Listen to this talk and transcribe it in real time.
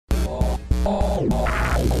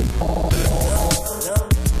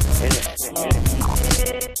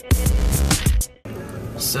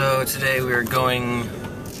So today we are going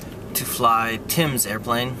to fly Tim's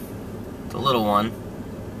airplane, the little one.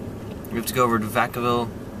 We have to go over to Vacaville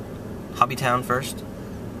Hobbytown first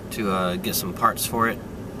to get some parts for it,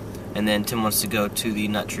 and then Tim wants to go to the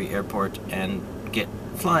Nut Tree Airport and get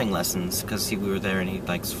flying lessons because we were there and he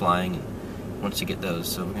likes flying and wants to get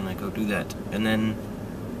those. So we're gonna go do that, and then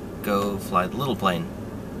go fly the little plane.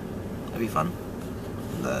 That'd be fun.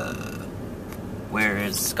 Where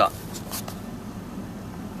is Scott?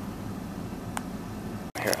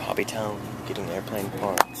 Here at Hobbytown, getting airplane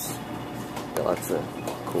parts. Got lots of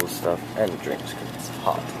cool stuff and drinks because it's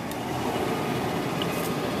hot.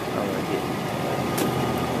 I'm gonna get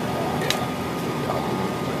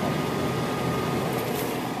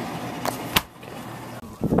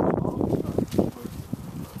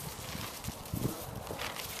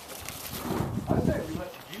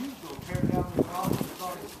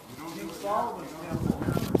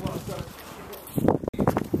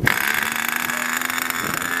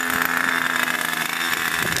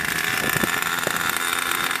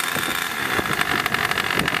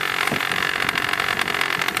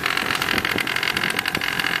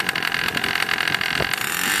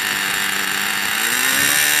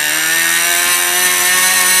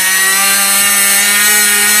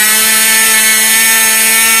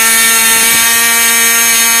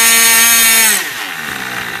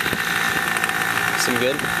some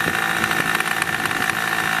good?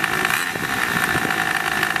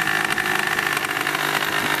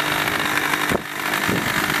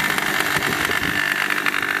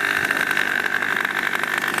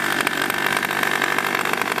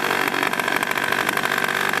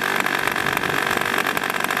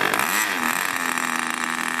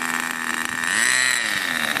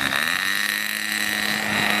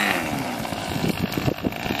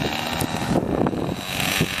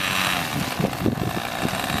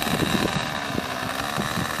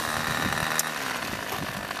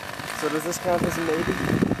 So does this count as a maybe?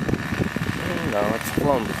 No, it's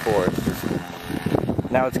flown before. It's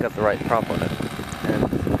just now it's got the right prop on it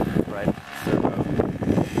and right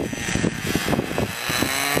servo.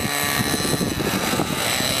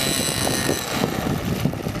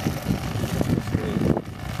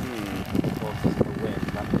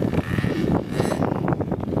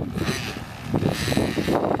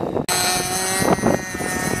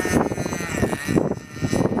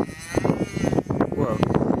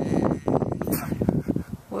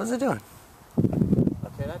 What was it doing?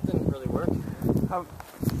 Okay, that didn't really work. How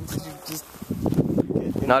did you just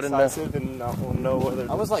Not enough and not know whether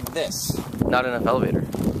I was like this. Not enough elevator.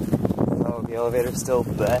 Oh, the elevator's still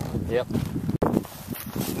bad. Yep.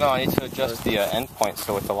 No, I need to adjust the end point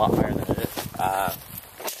so it's a lot higher than it is.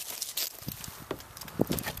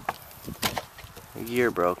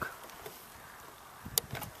 Gear broke.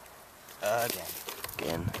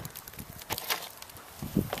 Again.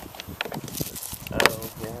 Oh,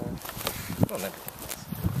 yeah. Well, never.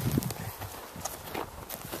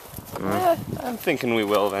 I'm thinking we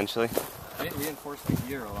will eventually. Reinforce the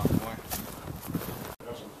gear a lot more.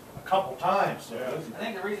 A couple times. So I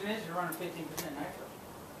think the reason is you're running 15% nitro.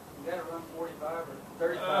 You gotta run 45 or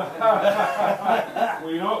 35.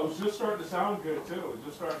 Well, you know, it was just starting to sound good too. It was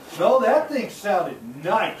just starting to no, that thing sounded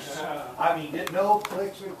nice. Yeah. I mean, no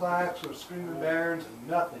clicks or clacks or screaming barons and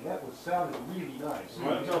nothing. That was sounded really nice.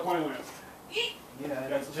 Right until the plane went. Yeah,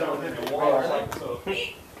 That's until the it hit the wall. wall. Like so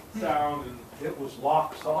sound and. It was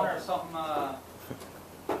lock I wonder if solid.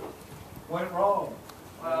 something Went wrong.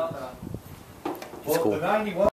 well, It's cool. The 91.